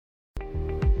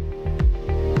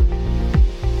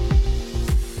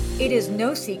It is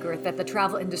no secret that the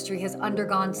travel industry has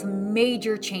undergone some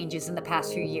major changes in the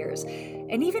past few years.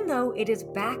 And even though it is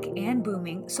back and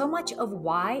booming, so much of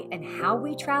why and how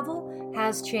we travel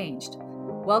has changed.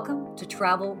 Welcome to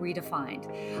Travel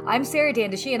Redefined. I'm Sarah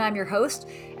Dandashi and I'm your host,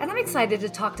 and I'm excited to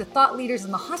talk to thought leaders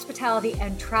in the hospitality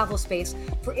and travel space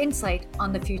for insight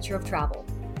on the future of travel.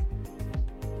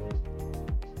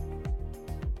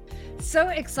 So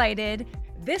excited.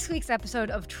 This week's episode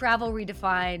of Travel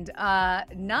Redefined,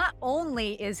 not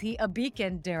only is he a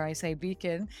beacon, dare I say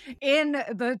beacon, in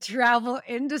the travel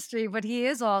industry, but he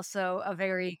is also a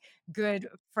very good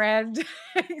friend.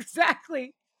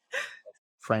 Exactly.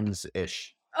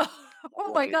 Friends-ish.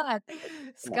 Oh my God.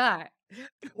 Scott.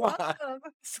 Welcome.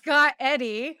 Scott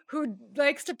Eddy, who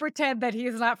likes to pretend that he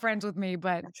is not friends with me,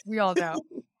 but we all know.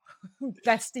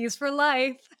 Besties for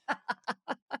life.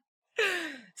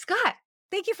 Scott,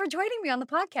 thank you for joining me on the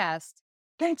podcast.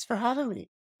 Thanks for having me.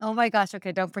 Oh my gosh,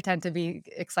 okay, don't pretend to be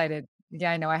excited.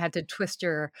 Yeah, I know, I had to twist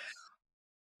your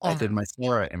I arm. did my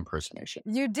Sarah impersonation.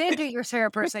 You did do your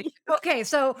Sarah person. Okay,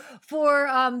 so for,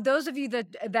 those of you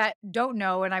that don't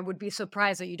know, and I would be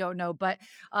surprised that you don't know, but,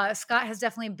 Scott has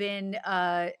definitely been,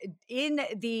 in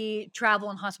the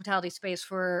travel and hospitality space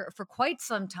for quite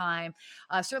some time,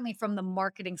 certainly from the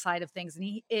marketing side of things, and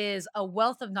he is a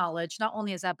wealth of knowledge. Not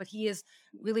only is that, but he is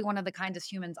really one of the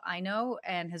kindest humans I know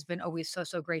and has been always so,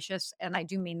 so gracious, and I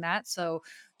do mean that, so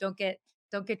don't get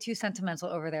don't get too sentimental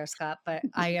over there, Scott, but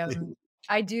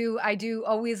I do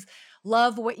always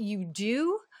love what you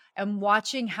do and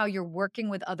watching how you're working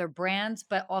with other brands,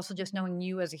 but also just knowing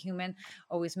you as a human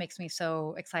always makes me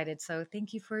so excited. So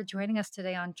thank you for joining us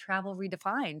today on Travel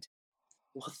Redefined.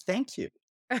 Well, thank you.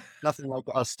 Nothing like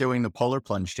us doing the polar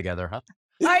plunge together, huh?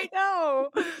 I know,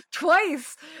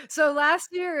 twice. So last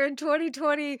year in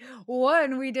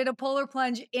 2021, we did a polar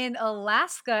plunge in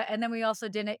Alaska, and then we also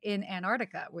did it in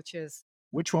Antarctica, which is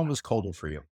Which one was colder for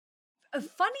you?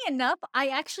 funny enough, I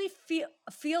actually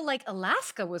feel like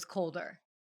Alaska was colder.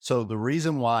 So the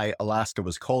reason why Alaska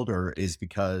was colder is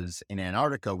because in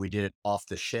Antarctica, we did it off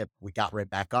the ship. We got right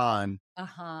back on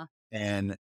Uh-huh.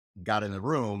 and got in the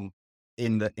room.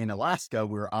 In Alaska,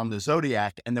 we were on the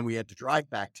Zodiac, and then we had to drive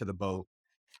back to the boat.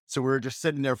 So we were just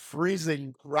sitting there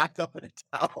freezing, wrapped up in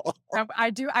a towel. I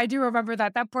do remember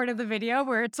that part of the video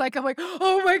where it's like, I'm like,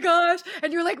 "Oh my gosh,"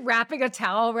 and you're, like, wrapping a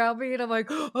towel around me, and I'm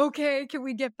like, "Okay, can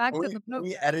we get back Can to we, the can boat?"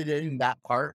 we edit in that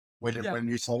part Yeah. when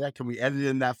you say that? Can we edit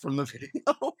in that from the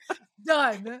video?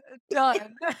 Done,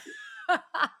 done.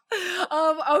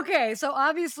 Okay, so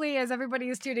obviously, as everybody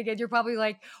is tuning in, you're probably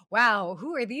like, "Wow,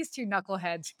 who are these 2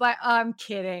 knuckleheads?" But I'm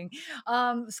kidding.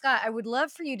 Scott, I would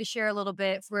love for you to share a little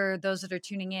bit for those that are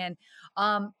tuning in.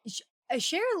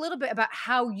 Share a little bit about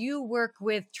how you work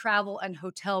with travel and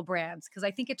hotel brands, because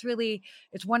I think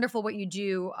it's wonderful what you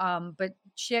do, but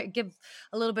give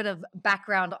a little bit of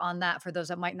background on that for those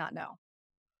that might not know.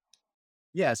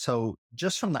 Yeah, so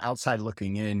just from the outside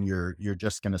looking in, you're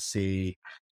just gonna see,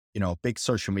 big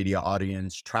social media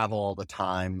audience, travel all the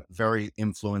time, very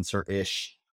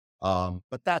influencer-ish.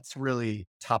 But that's really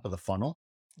top of the funnel.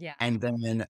 Yeah. And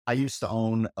then I used to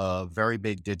own a very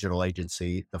big digital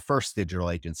agency, the first digital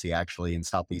agency actually in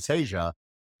Southeast Asia.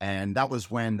 And that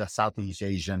was when the Southeast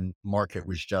Asian market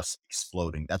was just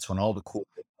exploding. That's when all the cool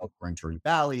things were entering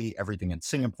Bali, everything in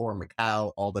Singapore,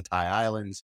 Macau, all the Thai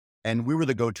islands. And we were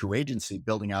the go-to agency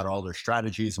building out all their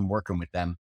strategies and working with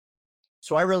them.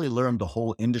 So I really learned the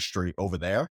whole industry over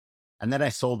there. And then I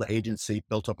sold the agency,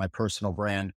 built up my personal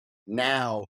brand.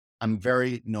 Now I'm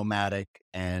very nomadic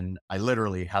and I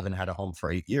literally haven't had a home for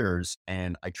 8 years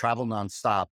and I travel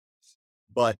nonstop.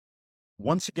 But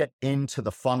once you get into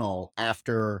the funnel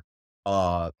after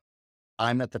uh,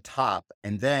 I'm at the top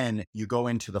and then you go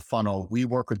into the funnel, we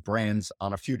work with brands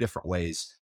on a few different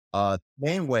ways.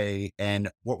 Main way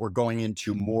and what we're going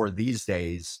into more these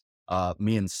days,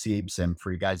 me and Siebes, and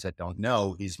for you guys that don't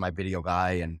know, he's my video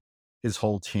guy and his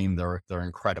whole team, they're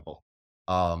incredible.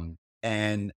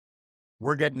 And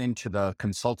we're getting into the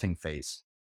consulting phase.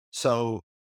 So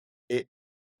it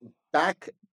back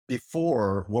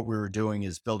before what we were doing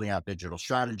is building out digital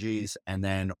strategies and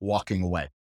then walking away.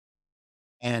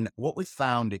 And what we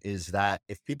found is that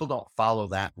if people don't follow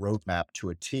that roadmap to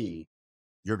a T,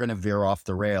 you're going to veer off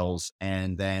the rails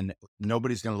and then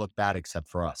nobody's going to look bad except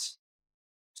for us.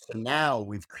 So now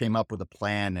we've came up with a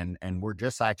plan and we're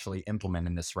just actually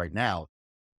implementing this right now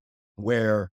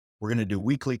where we're going to do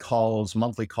weekly calls,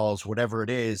 monthly calls, whatever it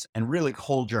is, and really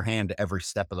hold your hand every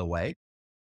step of the way.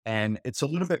 And it's a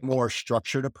little bit more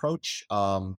structured approach.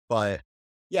 But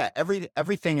yeah,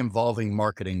 everything involving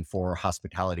marketing for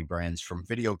hospitality brands, from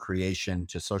video creation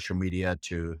to social media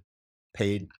to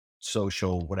paid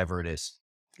social, whatever it is.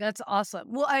 That's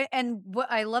awesome. Well, I and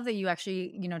what I love that you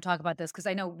actually, talk about this because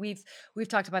I know we've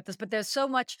talked about this, but there's so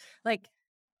much like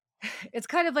it's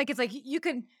kind of like it's like you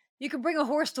can bring a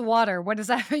horse to water. What does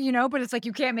that mean? But it's like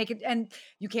you can't make it and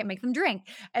you can't make them drink.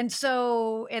 And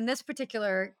so in this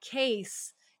particular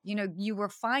case, you were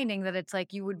finding that it's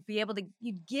like you would be able to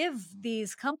you give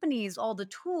these companies all the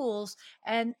tools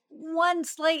and one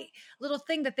slight little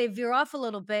thing that they veer off a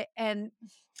little bit and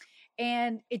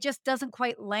it just doesn't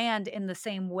quite land in the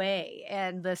same way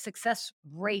and the success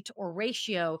rate or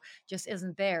ratio just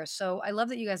isn't there. So I love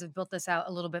that you guys have built this out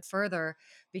a little bit further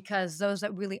because those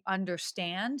that really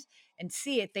understand and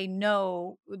see it, they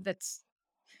know that's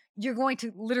you're going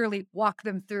to literally walk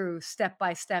them through step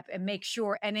by step and make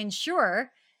sure and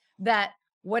ensure that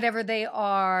whatever they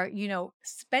are,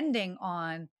 spending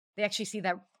on, they actually see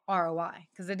that ROI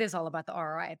because it is all about the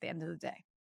ROI at the end of the day.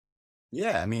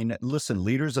 Yeah. I mean, listen,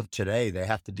 leaders of today, they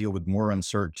have to deal with more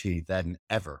uncertainty than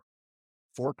ever.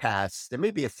 Forecasts, there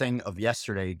may be a thing of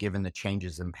yesterday, given the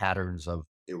changes in patterns of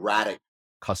erratic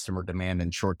customer demand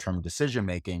and short term decision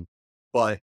making,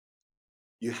 but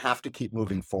you have to keep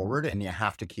moving forward and you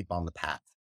have to keep on the path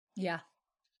Yeah,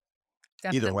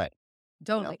 either definitely. way,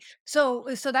 you know? Totally. So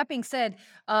that being said,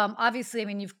 obviously, I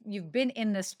mean, you've been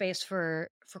in this space for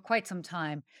quite some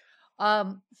time.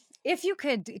 Um, if you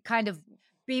could kind of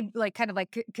be like kind of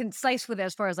like concise with it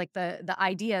as far as like the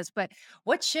ideas, but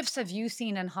what shifts have you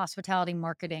seen in hospitality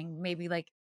marketing? Maybe like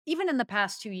even in the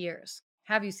past 2 years,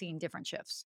 have you seen different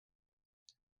shifts?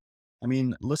 I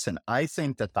mean, listen, I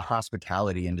think that the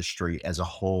hospitality industry as a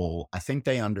whole, I think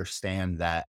they understand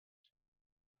that.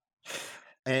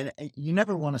 And you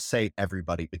never want to say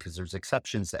everybody because there's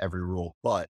exceptions to every rule,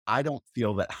 but I don't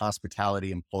feel that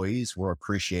hospitality employees were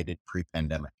appreciated pre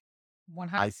pandemic.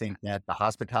 I think 100%. that the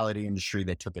hospitality industry,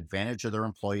 they took advantage of their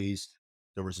employees.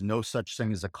 There was no such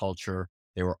thing as a culture.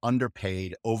 They were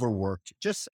underpaid, overworked,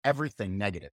 just everything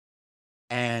negative.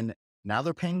 And now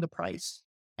they're paying the price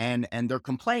and they're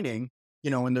complaining,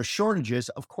 and there's shortages.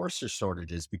 Of course, there's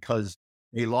shortages because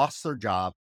they lost their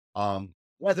job.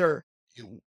 Whether,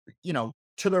 you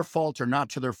to their fault or not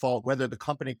to their fault, whether the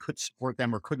company could support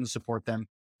them or couldn't support them,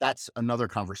 that's another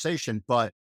conversation.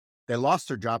 But they lost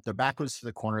their job. Their back was to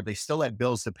the corner. They still had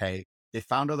bills to pay. They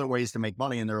found other ways to make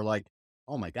money. And they're like,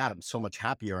 oh my God, I'm so much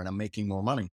happier and I'm making more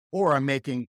money. Or I'm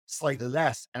making slightly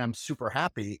less and I'm super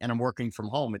happy and I'm working from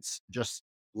home. It's just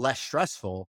less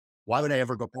stressful. Why would I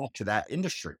ever go back to that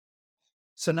industry?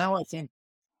 So now I think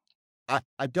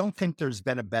I don't think there's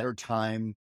been a better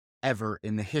time ever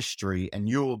in the history, and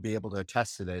you will be able to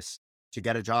attest to this, to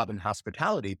get a job in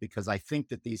hospitality because I think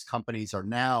that these companies are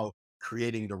now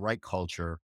creating the right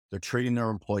culture. They're treating their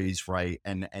employees right,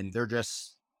 and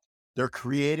they're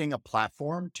creating a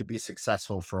platform to be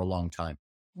successful for a long time.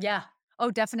 Yeah. Oh,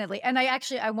 definitely. And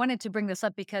I wanted to bring this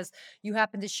up because you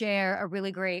happened to share a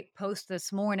really great post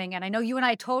this morning. And I know you and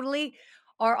I totally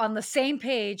are on the same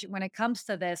page when it comes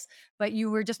to this, but you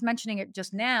were just mentioning it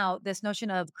just now, this notion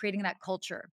of creating that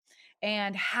culture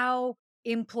and how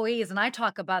employees, and I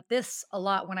talk about this a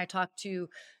lot when I talk to,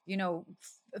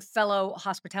 fellow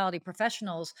hospitality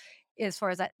professionals, as far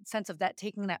as that sense of that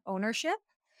taking that ownership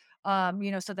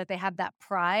so that they have that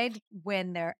pride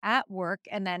when they're at work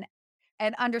and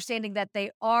understanding that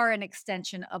they are an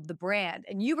extension of the brand.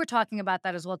 And you were talking about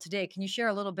that as well today. Can you share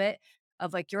a little bit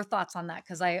of like your thoughts on that?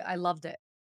 Cause I loved it.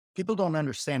 People don't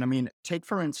understand. I mean, take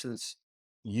for instance,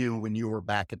 you when you were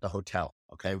back at the hotel,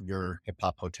 okay, your hip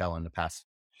hop hotel in the past.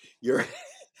 You're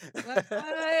What?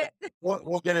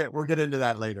 we'll get into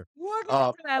that later. We'll get Uh,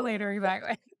 into that later.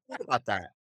 Exactly. Think about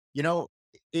that. You know,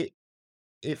 it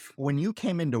if when you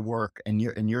came into work and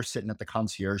you're sitting at the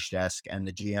concierge desk and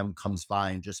the GM comes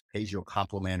by and just pays you a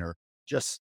compliment or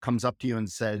just comes up to you and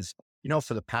says,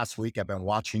 for the past week I've been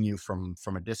watching you from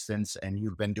a distance and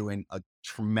you've been doing a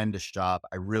tremendous job.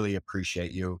 I really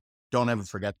appreciate you. Don't ever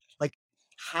forget. Like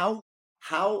how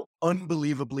how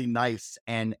unbelievably nice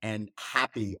and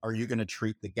happy are you going to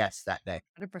treat the guests that day?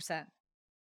 100%.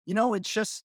 It's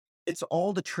just it's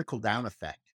all the trickle down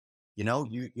effect.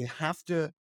 You have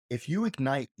to if you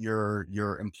ignite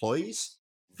your employees,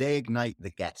 they ignite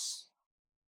the guests.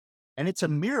 And it's a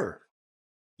mirror.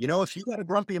 If you got a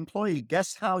grumpy employee,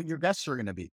 guess how your guests are going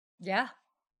to be. Yeah,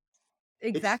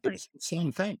 exactly. It's the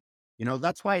same thing.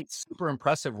 That's why it's super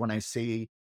impressive when I see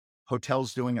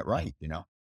hotels doing it right.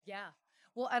 Yeah.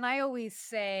 Well, and I always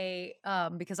say,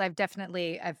 because I've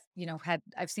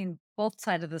seen both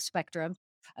sides of the spectrum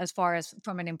as far as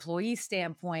from an employee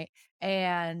standpoint.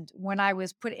 And when I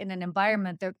was put in an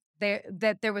environment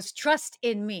that there was trust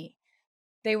in me,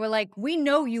 they were like, we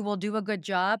know you will do a good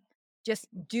job. Just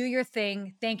do your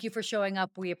thing. Thank you for showing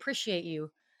up. We appreciate you.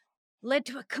 led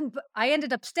to I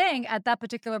ended up staying at that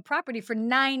particular property for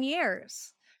 9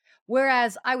 years.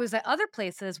 Whereas I was at other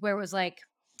places where it was like,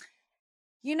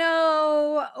 we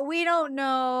don't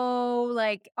know,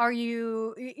 like, are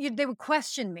you they would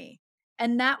question me,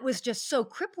 and that was just so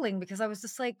crippling because I was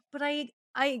just like, "But I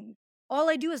all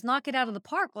I do is knock it out of the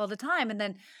park all the time," and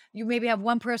then you maybe have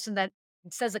one person that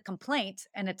says a complaint,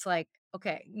 and it's like,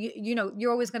 okay,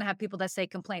 you're always gonna have people that say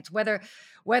complaints,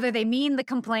 whether they mean the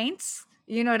complaints,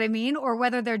 you know what I mean? Or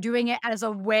whether they're doing it as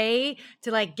a way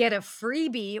to, like, get a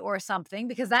freebie or something,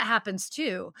 because that happens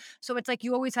too. So it's like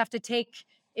you always have to take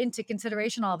into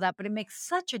consideration all of that, but it makes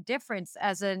such a difference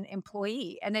as an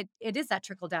employee, and it is that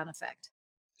trickle down effect.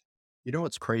 You know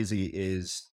what's crazy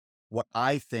is what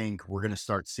I think we're going to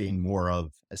start seeing more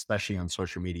of, especially on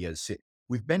social media, is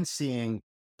we've been seeing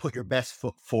put your best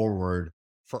foot forward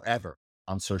forever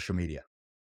on social media.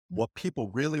 Mm, What people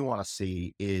really want to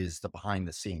see is the behind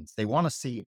the scenes. They want to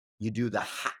see you do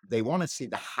they want to see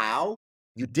the how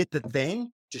you did the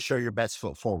thing to show your best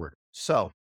foot forward.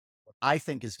 So I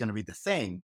think is going to be the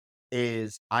thing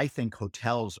is I think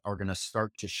hotels are going to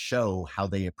start to show how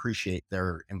they appreciate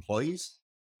their employees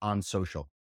on social.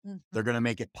 mhm. They're going to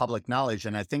make it public knowledge.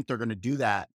 And I think they're going to do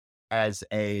that as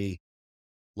a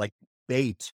like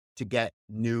bait to get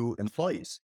new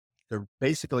employees. They're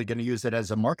basically going to use it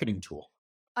as a marketing tool.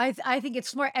 I think it's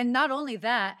smart, and not only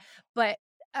that, but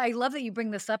I love that you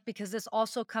bring this up because this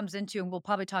also comes into, and we'll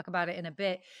probably talk about it in a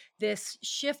bit, this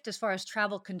shift as far as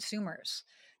travel consumers.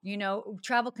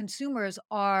 Travel consumers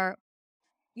are,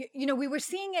 we were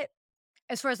seeing it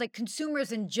as far as like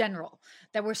consumers in general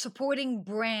that were supporting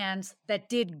brands that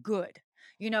did good.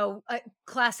 A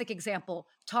classic example,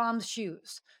 Tom's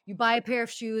shoes. You buy a pair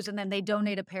of shoes and then they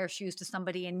donate a pair of shoes to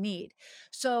somebody in need.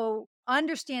 So,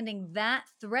 understanding that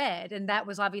thread, and that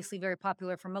was obviously very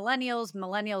popular for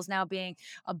millennials now being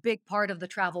a big part of the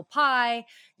travel pie.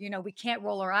 We can't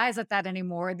roll our eyes at that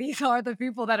anymore. These are the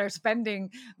people that are spending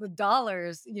the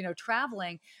dollars,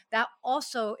 traveling. That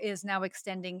also is now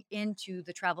extending into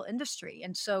the travel industry.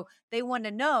 And so they want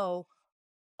to know,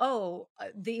 oh,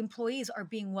 the employees are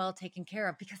being well taken care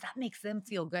of because that makes them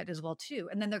feel good as well too.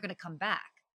 And then they're going to come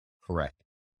back. Correct.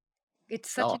 It's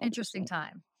such Oh, an interesting 100%.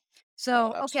 time.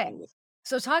 So, okay. Absolutely.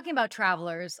 So talking about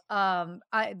travelers, obviously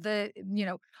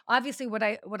what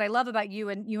I love about you,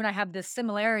 and you and I have this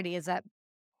similarity, is that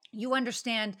you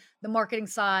understand the marketing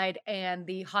side and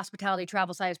the hospitality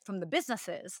travel side from the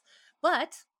businesses,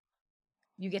 but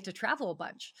you get to travel a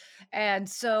bunch. And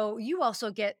so you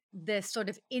also get this sort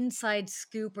of inside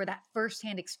scoop or that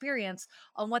firsthand experience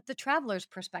on what the traveler's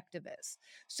perspective is.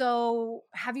 So,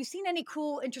 have you seen any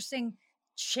cool, interesting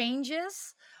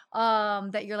changes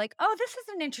that you're like, oh, this is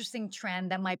an interesting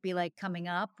trend that might be like coming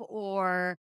up,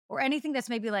 or anything that's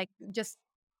maybe like just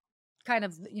kind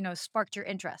of sparked your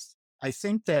interest? I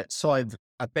think that so I've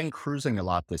been cruising a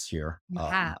lot this year. You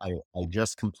have. I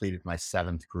just completed my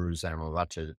seventh cruise and I'm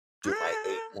about to do my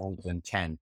eighth, Ah, ninth, and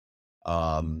 10.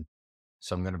 Um,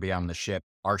 so I'm going to be on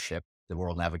our ship, the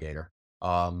World Navigator,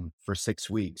 for 6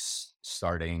 weeks,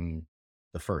 starting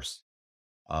the first.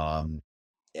 Um,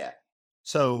 yeah.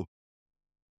 So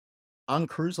on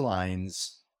cruise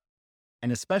lines,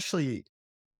 and especially,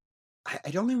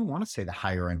 I don't even want to say the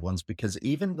higher end ones because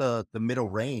even the middle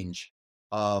range,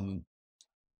 um,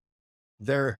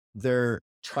 they're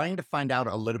trying to find out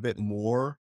a little bit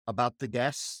more about the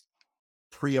guests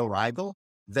pre-arrival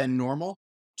than normal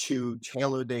to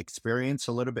tailor the experience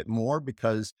a little bit more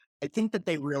because I think that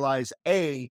they realize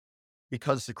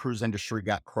because the cruise industry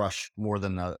got crushed more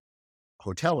than the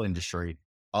hotel industry,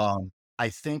 I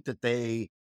think that they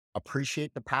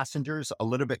appreciate the passengers a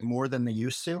little bit more than they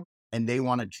used to, and they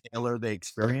want to tailor the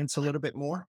experience a little bit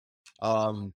more.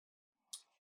 Um,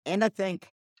 and I think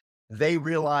they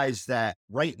realize that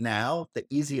right now, the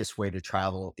easiest way to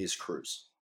travel is cruise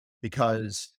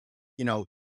because, you know,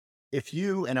 if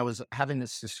you, and I was having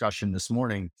this discussion this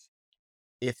morning,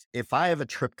 if I have a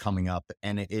trip coming up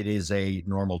and it is a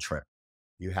normal trip,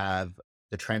 you have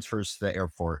the transfers to the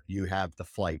airport, you have the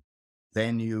flight,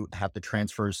 then you have the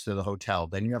transfers to the hotel,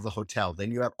 then you have the hotel,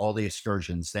 then you have all the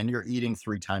excursions, then you're eating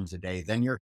 3 times a day, then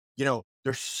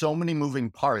there's so many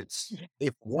moving parts. yeah.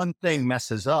 If one thing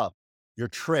messes up, your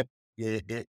trip, you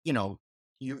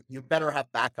better have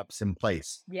backups in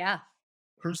place. Yeah.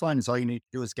 Cruise line is all you need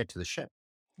to do is get to the ship.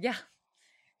 Yeah.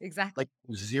 Exactly. Like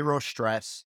zero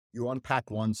stress. You unpack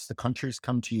once, the countries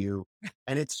come to you,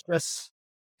 and it's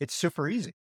super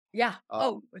easy. Yeah.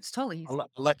 Oh, Um, it's totally easy. I'll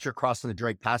let you're crossing the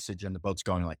Drake Passage and the boat's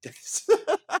going like this.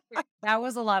 That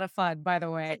was a lot of fun, by the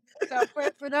way. So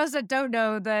for those that don't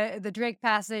know, the Drake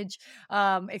Passage,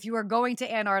 if you are going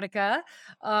to Antarctica,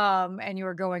 and you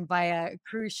are going by a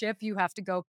cruise ship, you have to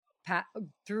go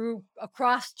through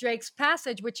across Drake's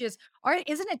Passage, which is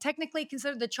isn't it technically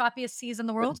considered the choppiest seas in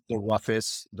the world? The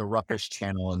roughest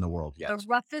channel in the world, The yes.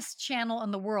 roughest channel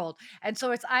in the world. And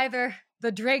so it's either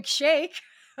the Drake Shake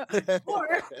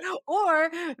or or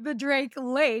the Drake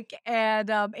Lake, and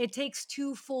it takes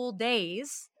 2 full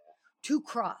days to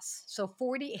cross. So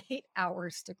 48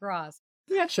 hours to cross.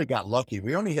 We actually got lucky.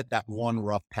 We only hit that one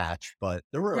rough patch, but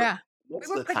there were Yeah. most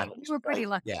of the time it We was were pretty great.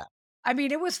 lucky. Yeah. I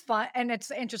mean, it was fun, and it's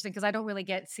interesting because I don't really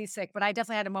get seasick, but I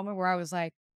definitely had a moment where I was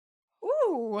like,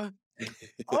 "Ooh,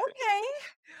 okay,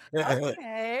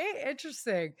 okay,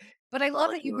 interesting." But I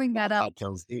love that you bring that up.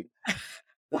 Cocktails deep.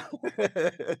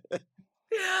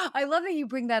 I love that you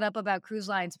bring that up about cruise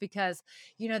lines because,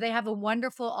 they have a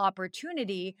wonderful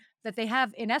opportunity that they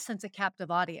have, in essence, a captive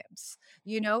audience,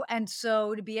 and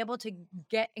so to be able to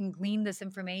get and glean this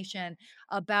information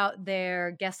about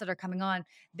their guests that are coming on,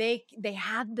 they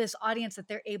have this audience that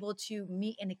they're able to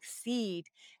meet and exceed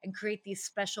and create these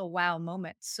special wow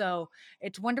moments. So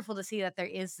it's wonderful to see that there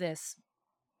is this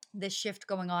shift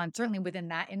going on, certainly within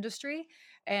that industry.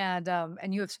 And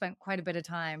you have spent quite a bit of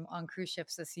time on cruise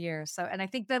ships this year. So, and I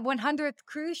think the 100th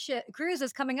cruise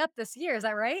is coming up this year. Is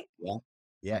that right? Yeah.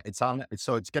 Yeah,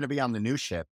 so it's gonna be on the new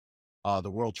ship, the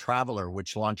World Traveler,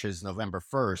 which launches November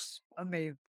 1st,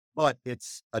 Amazing. but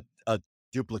it's a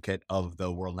duplicate of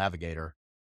the World Navigator.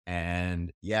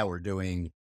 And yeah, we're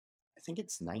doing, I think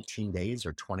it's 19 days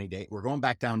or 20 days. We're going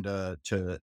back down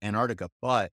to Antarctica,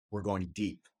 but we're going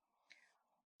deep.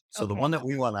 So the Okay. one that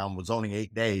we went on was only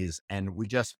 8 days, and we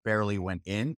just barely went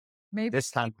in. Maybe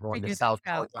This time we're we going to can South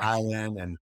out. Carolina Island,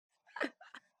 and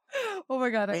Oh my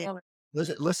God. I man, love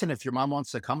it. listen, if your mom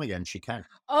wants to come again, she can.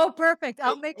 Oh, perfect.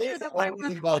 I'll Hey, make hey, sure that my always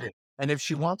invited. And if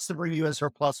she wants to bring you as her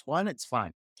plus one, it's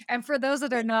fine. and for those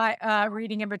that are not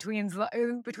reading in between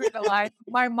the lines,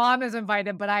 my mom is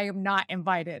invited, but I am not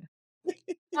invited.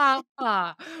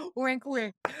 Wink,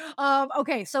 wink.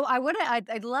 Okay, so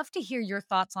I'd love to hear your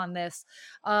thoughts on this,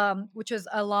 which is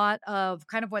a lot of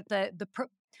kind of what the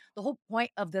whole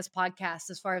point of this podcast,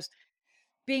 as far as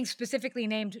being specifically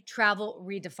named Travel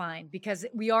Redefined, because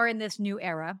we are in this new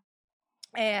era.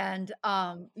 And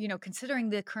considering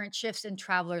the current shifts in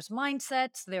travelers'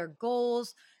 mindsets, their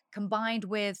goals, combined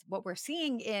with what we're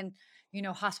seeing in,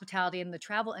 hospitality and the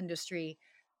travel industry,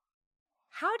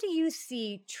 how do you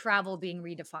see travel being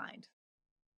redefined?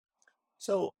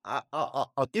 So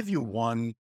I'll give you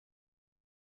one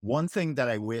thing that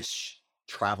I wish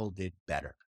travel did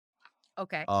better.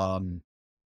 Okay. Um,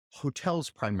 Hotels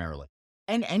primarily,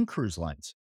 and cruise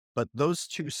lines, but those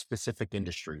two specific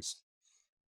industries.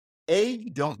 You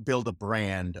don't build a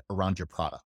brand around your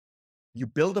product. You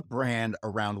build a brand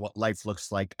around what life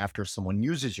looks like after someone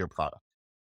uses your product,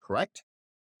 correct?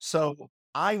 So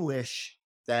I wish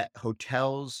that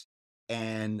hotels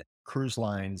and cruise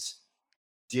lines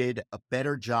did a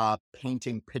better job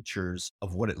painting pictures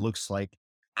of what it looks like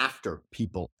after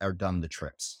people are done the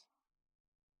trips.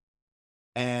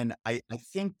 And I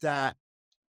think that,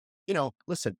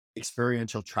 listen,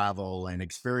 experiential travel and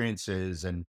experiences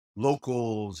and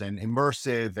locals and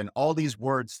immersive and all these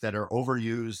words that are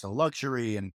overused and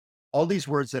luxury and all these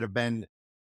words that have been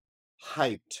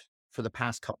hyped for the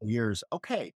past couple years.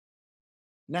 Okay,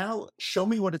 now show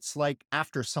me what it's like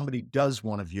after somebody does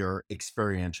one of your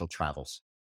experiential travels.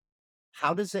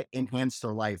 How does it enhance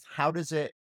their life? How does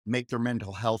it make their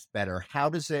mental health better? How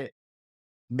does it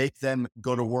make them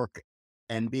go to work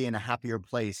and be in a happier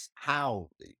place? How?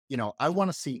 I want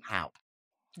to see how.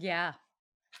 Yeah.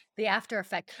 The after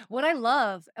effect. What I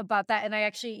love about that, and I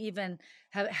actually even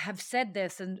have said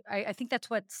this, and I think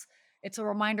it's a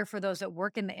reminder for those that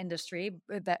work in the industry,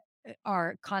 that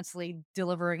are constantly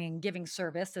delivering and giving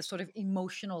service, this sort of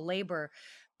emotional labor.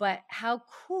 But how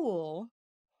cool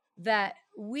that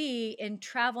we in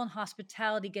travel and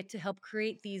hospitality get to help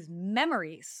create these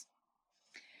memories.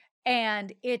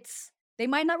 And they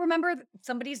might not remember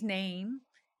somebody's name.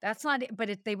 That's not it,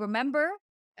 but they remember,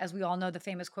 as we all know the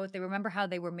famous quote, they remember how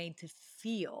they were made to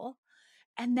feel.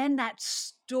 And then that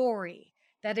story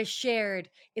that is shared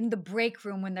in the break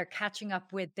room when they're catching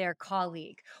up with their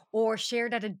colleague, or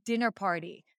shared at a dinner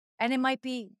party. And it might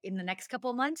be in the next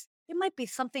couple of months, it might be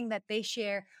something that they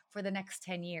share for the next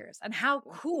 10 years. And how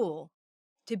cool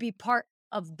to be part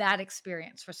of that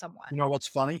experience for someone. You know what's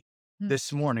funny? Hmm.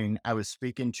 This morning, I was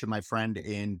speaking to my friend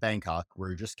in Bangkok.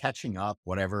 We're just catching up,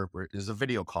 whatever. There's a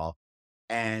video call.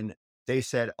 And they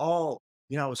said, "Oh,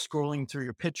 I was scrolling through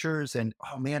your pictures and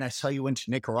oh man, I saw you went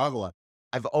to Nicaragua.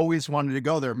 I've always wanted to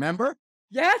go there. Remember?"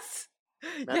 Yes.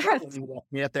 Remember when Yes, you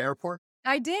walked me at the airport?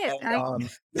 I did. And,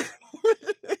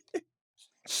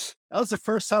 that was the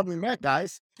first time we met,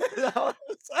 guys. That was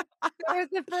That was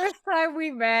the first time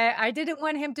we met. I didn't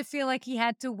want him to feel like he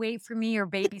had to wait for me or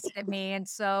babysit me, and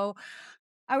so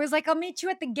I was like, "I'll meet you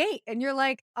at the gate," and you're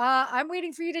like, I'm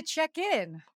waiting for you to check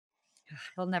in."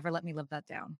 He'll never let me live that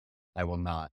down. I will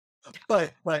not.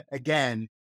 But again,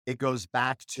 it goes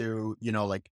back to,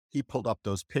 like, he pulled up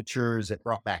those pictures, it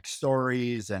brought back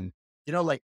stories, and,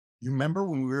 like, you remember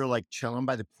when we were, like, chilling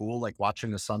by the pool, like,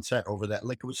 watching the sunset over that,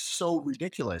 like, it was so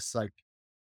ridiculous, like,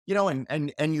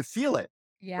 and you feel it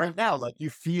Yeah. right now, like, you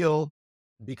feel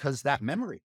because that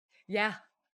memory. Yeah.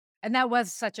 And that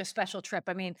was such a special trip.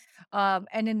 I mean,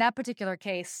 and in that particular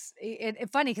case,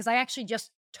 funny because I actually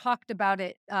just talked about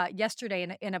it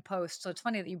yesterday in a post. So it's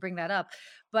funny that you bring that up.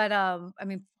 But I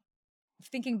mean,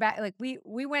 thinking back, like we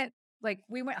went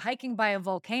hiking by a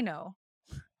volcano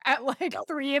at like That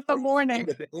 3 in the was morning.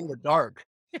 in the dark,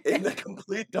 in the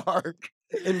complete dark,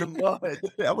 in the mud.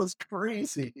 That was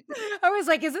crazy. I was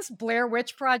like, "Is this Blair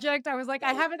Witch Project?" I was like,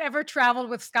 "I That haven't ever traveled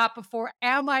with Scott before.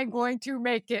 Am I going to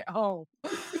make it home?"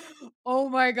 Oh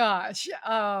my gosh.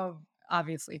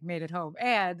 Obviously made it home,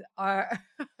 and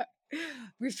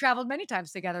we've traveled many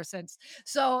times together since.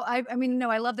 So I mean,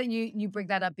 no, I love that you bring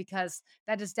that up because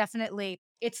that is definitely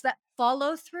it's that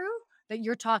follow through that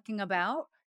you're talking about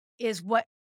is what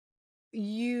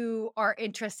you are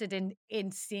interested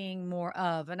in seeing more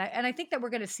of, and I think that we're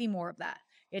gonna see more of that.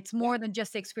 It's yeah. more than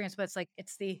just the experience, but it's like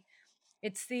it's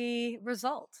the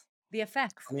result, the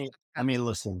effects. I mean I Rather. mean,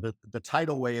 listen, the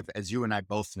tidal wave, as you and I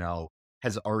both know,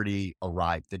 has already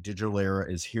arrived. The digital era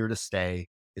is here to stay.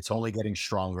 It's only getting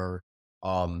stronger.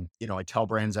 I tell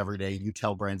brands every day, you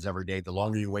tell brands every day, the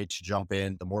longer you wait to jump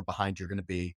in, the more behind you're gonna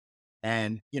be.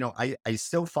 And, I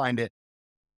still find it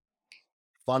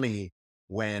funny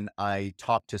when I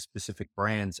talk to specific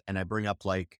brands and I bring up,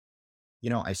 like,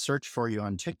 I searched for you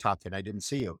on TikTok and I didn't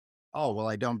see you. Oh, well,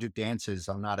 I don't do dances.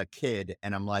 I'm not a kid.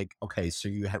 And I'm like, okay, so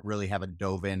you really haven't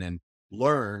dove in and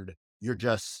learned. You're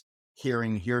just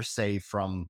hearing hearsay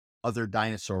from other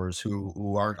dinosaurs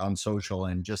who aren't on social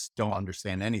and just don't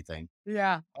understand anything.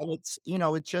 Yeah. And it's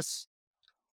just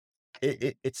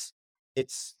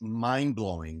it's mind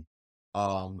blowing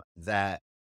that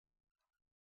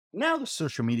now the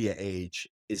social media age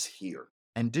is here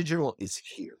and digital is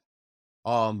here.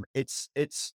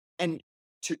 It's and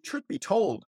to truth be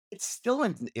told, it's still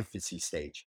in the infancy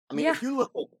stage. I mean, Yeah. if you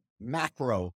look at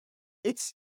macro,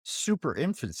 it's super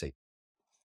infancy,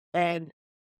 and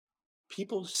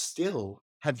people still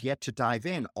have yet to dive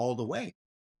in all the way.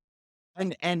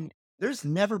 And there's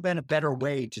never been a better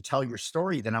way to tell your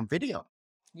story than on video.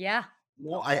 Yeah.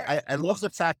 I love the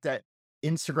fact that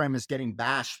Instagram is getting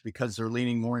bashed because they're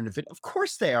leaning more into video. Of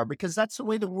course they are, because that's the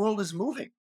way the world is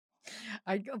moving.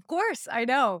 Of course, I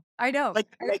know, I know.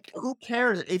 Like, who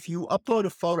cares if you upload a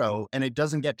photo and it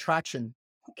doesn't get traction?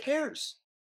 Who cares?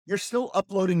 You're still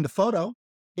uploading the photo.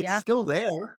 It's Yeah. still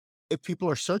there if people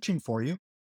are searching for you.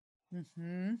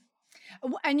 Mhm.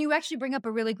 And you actually bring up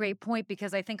a really great point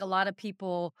because I think a lot of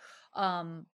people,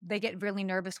 they get really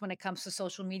nervous when it comes to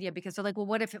social media because they're like, "Well,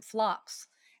 what if it flops?"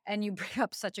 And you bring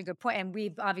up such a good point, and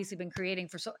we've obviously been creating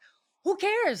for so who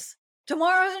cares?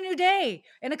 Tomorrow's a new day.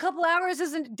 In a couple hours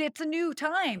isn't it's a new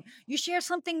time. You share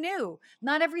something new.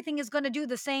 Not everything is gonna do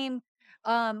the same,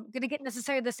 gonna get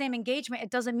necessarily the same engagement. It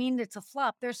doesn't mean it's a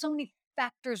flop. There's so many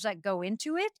factors that go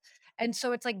into it. And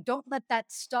so it's like, don't let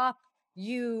that stop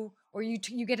you or you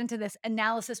get into this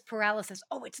analysis paralysis.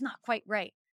 Oh, it's not quite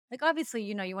right. Like obviously,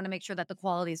 you want to make sure that the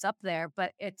quality is up there,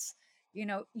 but it's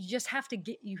you just have to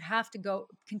you have to go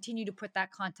continue to put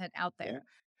that content out Yeah. there.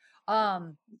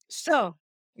 Um so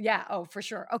yeah, oh for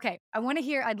sure. Okay.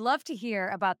 I'd love to hear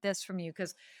about this from you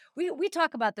because we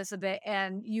talk about this a bit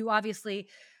and you obviously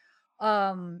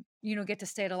get to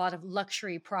stay at a lot of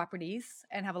luxury properties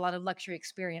and have a lot of luxury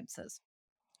experiences.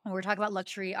 And we're talking about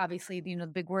luxury, obviously, the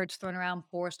big words thrown around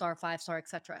 4-star, 5-star,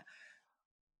 etc.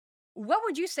 What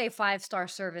would you say 5-star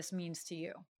service means to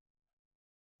you?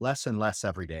 Less and less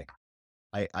every day.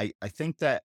 I think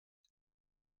that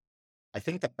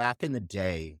back in the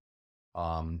day,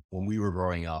 when we were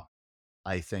growing up,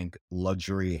 I think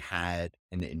luxury had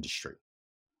an industry.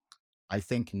 I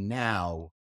think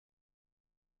now,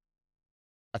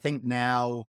 I think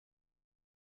now,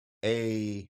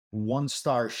 a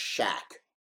one-star shack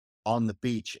on the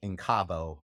beach in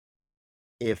Cabo,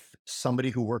 if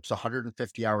somebody who works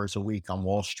 150 hours a week on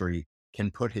Wall Street can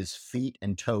put his feet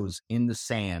and toes in the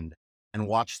sand and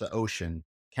watch the ocean,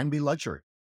 can be luxury.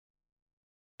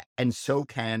 And so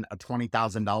can a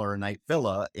 $20,000 a night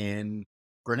villa in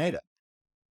Grenada.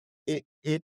 It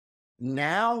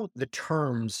Now the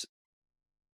terms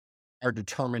are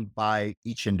determined by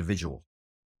each individual.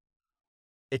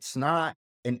 It's not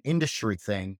an industry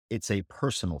thing, it's a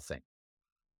personal thing.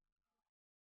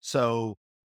 So,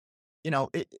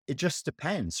 it just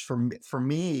depends. For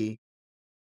me,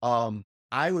 um,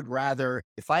 I would rather,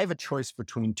 if I have a choice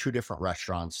between 2 different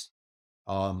restaurants,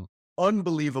 um,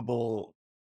 unbelievable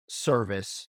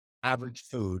service, average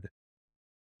food,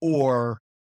 or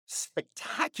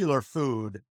spectacular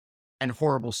food and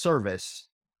horrible service,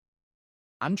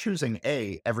 I'm choosing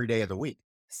A every day of the week.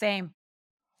 Same,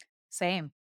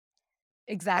 same.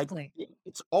 I Exactly.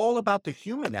 It's all about the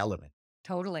human element.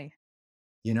 Totally.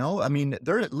 I mean,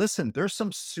 there's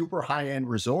some super high-end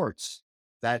resorts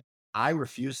that I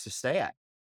refuse to stay at.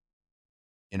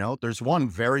 There's one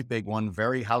very big one,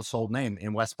 very household name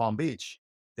in West Palm Beach.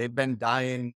 They've been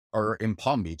dying, or in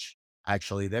Palm Beach,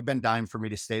 actually, they've been dying for me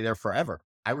to stay there forever.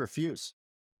 I refuse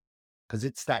because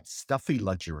it's that stuffy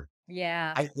luxury.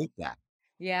 Yeah. I hate that.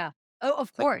 Yeah. Oh,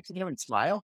 of Like, course. you can't even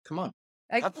smile? Come on,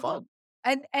 I have fun.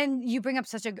 and you bring up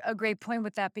such a great point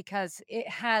with that because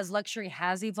luxury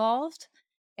has evolved,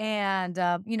 and,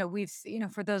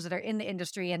 for those that are in the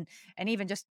industry and even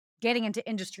just getting into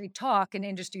industry talk and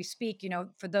industry speak,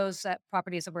 for those that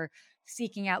properties that were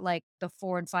seeking out, like, the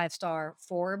 4 and 5-star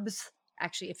Forbes,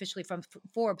 actually officially from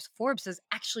Forbes has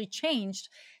actually changed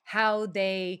how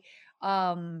they,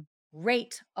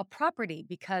 rate a property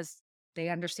because they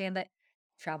understand that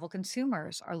travel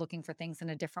consumers are looking for things in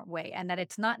a different way and that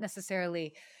it's not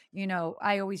necessarily,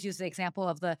 I always use the example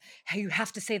of hey, you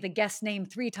have to say the guest name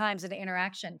 3 times in an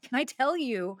interaction. Can I tell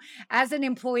you, as an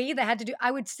employee that had to do,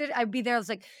 I'd be there, I was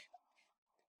like,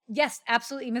 yes,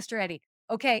 absolutely, Mr. Eddy.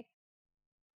 Okay,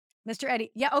 Mr.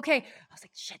 Eddy. Yeah, okay. I was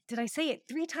like, shit, did I say it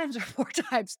 3 times or 4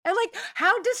 times? And like,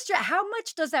 how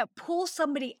much does that pull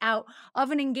somebody out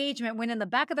of an engagement when in the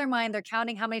back of their mind they're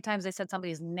counting how many times they said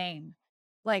somebody's name?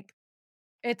 Like,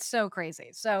 it's so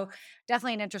crazy. So,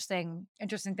 definitely an interesting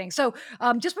thing. So,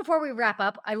 just before we wrap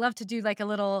up, I love to do like a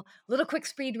little quick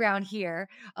speed round here,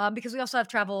 because we also have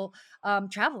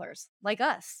travelers like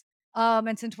us.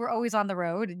 And since we're always on the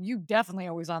road, and you definitely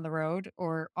always on the road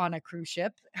or on a cruise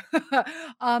ship,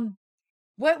 um,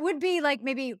 what would be like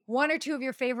maybe 1 or 2 of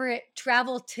your favorite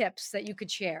travel tips that you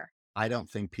could share? I don't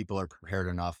think people are prepared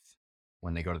enough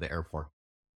when they go to the airport.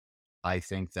 I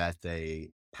think that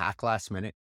they pack last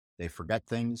minute, they forget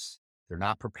things, they're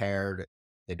not prepared,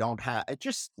 they don't have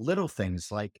just little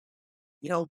things like, you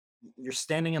know, you're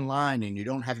standing in line and you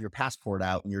don't have your passport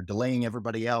out and you're delaying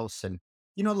everybody else. And,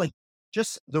 like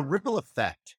just the ripple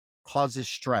effect causes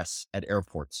stress at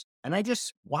airports. And I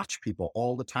just watch people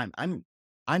all the time. I'm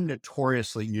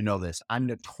notoriously, this, I'm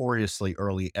notoriously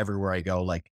early everywhere I go,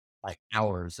 like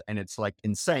hours. And it's like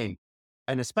insane.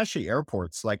 And especially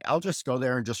airports, like I'll just go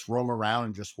there and just roam around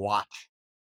and just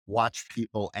watch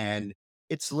people. And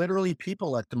it's literally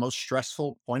people at the most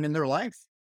stressful point in their life.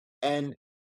 And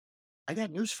I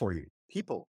got news for you.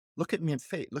 People, look at me and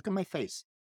look at my face.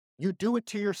 You do it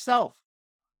to yourself.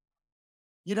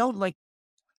 Like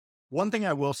one thing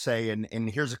I will say, and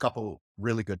here's a couple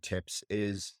really good tips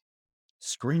is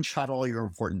screenshot all your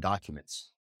important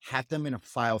documents. Have them in a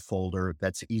file folder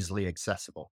that's easily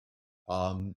accessible.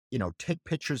 Take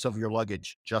pictures of your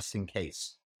luggage just in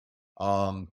case.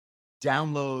 Um,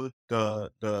 download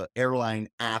the airline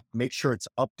app, make sure it's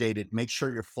updated, make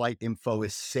sure your flight info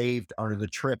is saved under the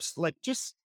trips. Like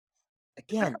just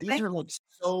again, these Okay. are like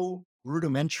so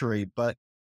rudimentary, but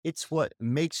it's what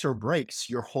makes or breaks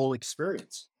your whole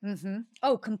experience. Mhm.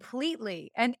 Oh,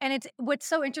 completely. And it's what's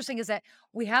so interesting is that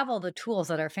we have all the tools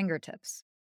at our fingertips.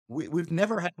 We've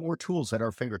never had more tools at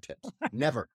our fingertips.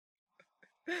 Never.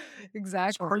 It's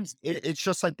Exactly. crazy. It's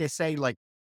just like they say, like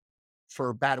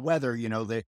for bad weather,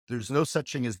 there's no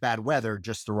such thing as bad weather,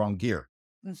 just the wrong gear.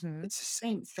 Mhm. It's the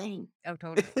same thing. Oh,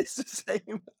 totally. It's the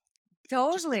same.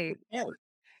 Just be Totally. prepared.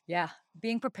 Yeah.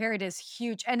 Being prepared is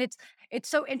huge. And it's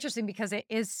so interesting because it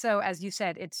is so, as you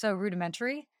said, it's so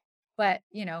rudimentary. But,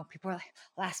 people are like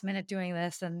last minute doing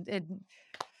this and it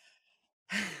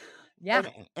yeah.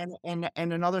 And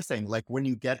another thing, like when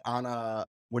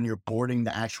you're boarding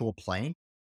the actual plane,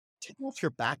 take off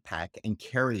your backpack and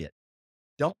carry it.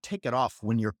 Don't take it off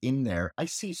when you're in there. I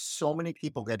see so many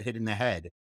people get hit in the head.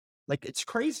 Like, it's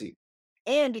crazy.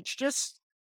 And it's just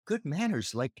good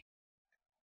manners. Like,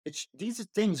 these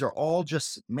things are all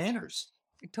just manners.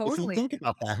 If you Totally. think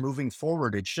about that moving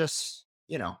forward, it's just,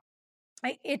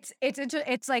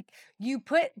 It's like you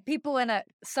put people in a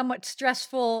somewhat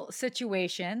stressful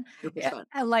situation, yeah,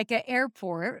 100%. like an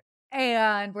airport,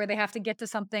 and where they have to get to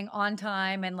something on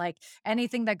time, and like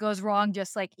anything that goes wrong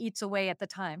just like eats away at the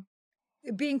time.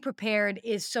 being prepared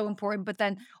is so important, but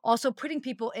then also putting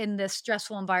people in this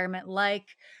stressful environment like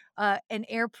an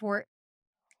airport,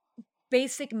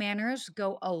 basic manners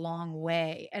go a long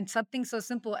way. And something so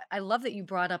simple, I love that you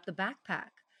brought up the backpack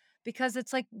because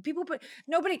it's like people put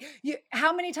nobody,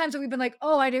 how many times have we been like,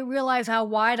 oh, I didn't realize how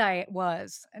wide I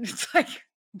was? And it's like,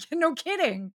 no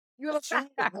kidding. You have a Assume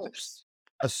the backpack. worst.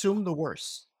 Assume the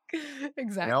worst. You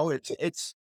Exactly. know,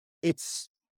 it's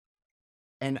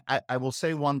and I will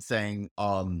say one thing,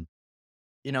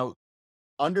 you know,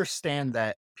 understand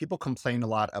that people complain a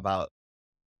lot about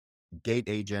gate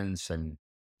agents and,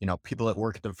 people that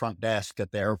work at the front desk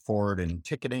at the airport and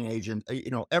ticketing agent,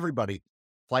 everybody,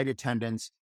 flight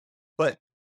attendants. But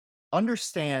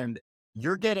understand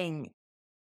you're getting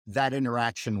that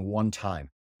interaction one time.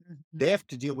 Mhm, They have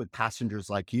to deal with passengers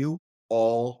like you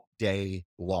all day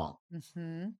long.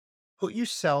 mhm, Put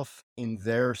yourself in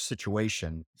their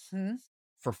situation mhm.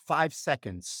 for 5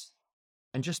 seconds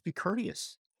and just be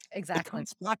courteous. It Exactly.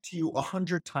 comes back to you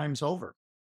 100 times over.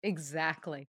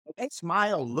 Exactly. Hey,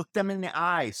 smile, look them in the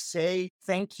eye, say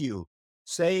thank you,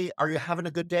 say, "Are you having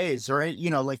a good day?" Is there any,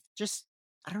 like, just,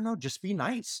 I don't know, just be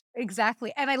nice.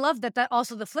 Exactly, and I love that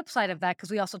also the flip side of that, because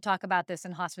we also talk about this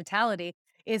in hospitality,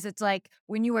 is it's like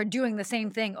when you are doing the same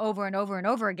thing over and over and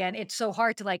over again, it's so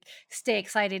hard to, like, stay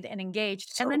excited and engaged,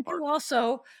 and So then hard. to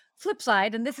also flip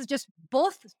side, and this is just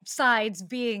both sides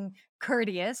being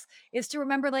courteous, is to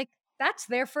remember, like, that's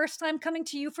their first time coming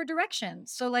to you for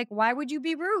directions, so, like, why would you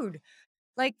be rude?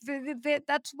 Like, the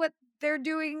that's what they're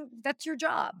doing, that's your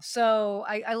job. So,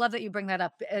 I love that you bring that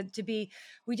up, to be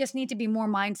we just need to be more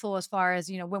mindful as far as,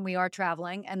 when we are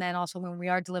traveling, and then also when we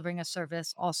are delivering a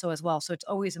service also as well. So, it's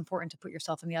always important to put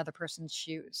yourself in the other person's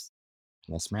shoes.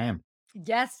 Yes, ma'am.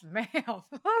 Yes, ma'am.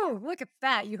 Oh, look at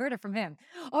that. You heard it from him.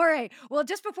 All right. Well,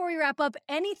 just before we wrap up,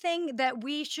 anything that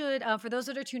we should, for those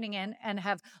that are tuning in and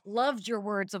have loved your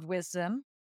words of wisdom,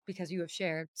 because you have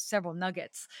shared several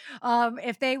nuggets,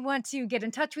 if they want to get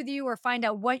in touch with you or find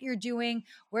out what you're doing,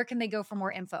 where can they go for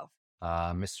more info?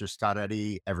 Mr. Scott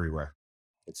Eddy everywhere.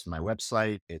 It's my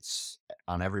website. It's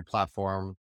on every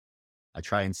platform. I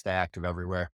try and stay active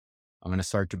everywhere. I'm going to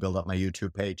start to build up my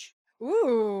YouTube page.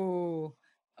 Ooh.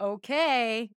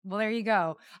 Okay. Well, there you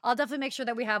go. I'll definitely make sure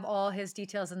that we have all his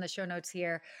details in the show notes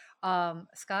here.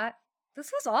 Scott,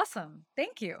 this was awesome.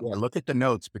 Thank you. Yeah, look at the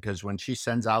notes because when she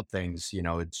sends out things,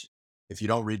 it's if you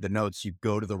don't read the notes, you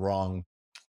go to the wrong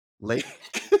link.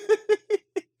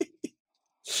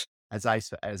 As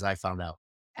I found out.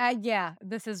 Yeah,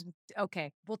 this is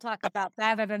okay. We'll talk about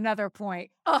that at another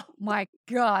point. Oh my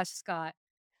gosh, Scott.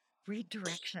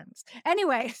 Redirections.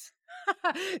 Anyways,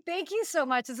 thank you so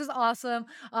much. This is awesome.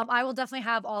 I will definitely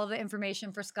have all of the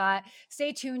information for Scott.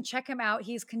 Stay tuned. Check him out.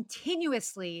 He's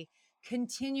continuously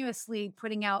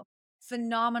putting out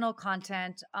phenomenal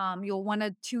content. You'll want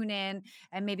to tune in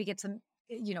and maybe get some,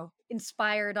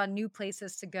 inspired on new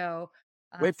places to go.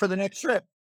 Uh, Wait for the next trip.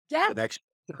 yes,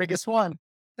 The biggest one.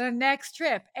 the next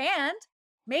trip. And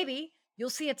maybe you'll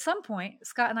see at some point,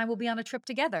 Scott and I will be on a trip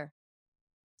together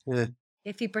Yeah.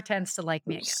 if he pretends to like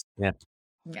me again. Oops.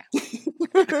 Yeah.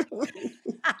 Yeah.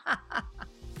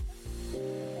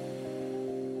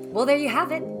 Well, there you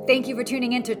have it. Thank you for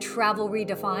tuning in to Travel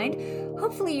Redefined.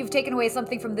 Hopefully, you've taken away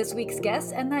something from this week's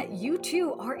guest and that you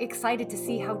too are excited to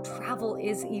see how travel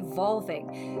is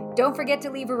evolving. Don't forget to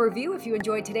leave a review if you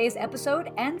enjoyed today's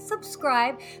episode and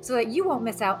subscribe so that you won't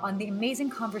miss out on the amazing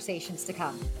conversations to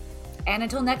come. And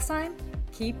until next time,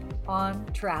 keep on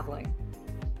traveling.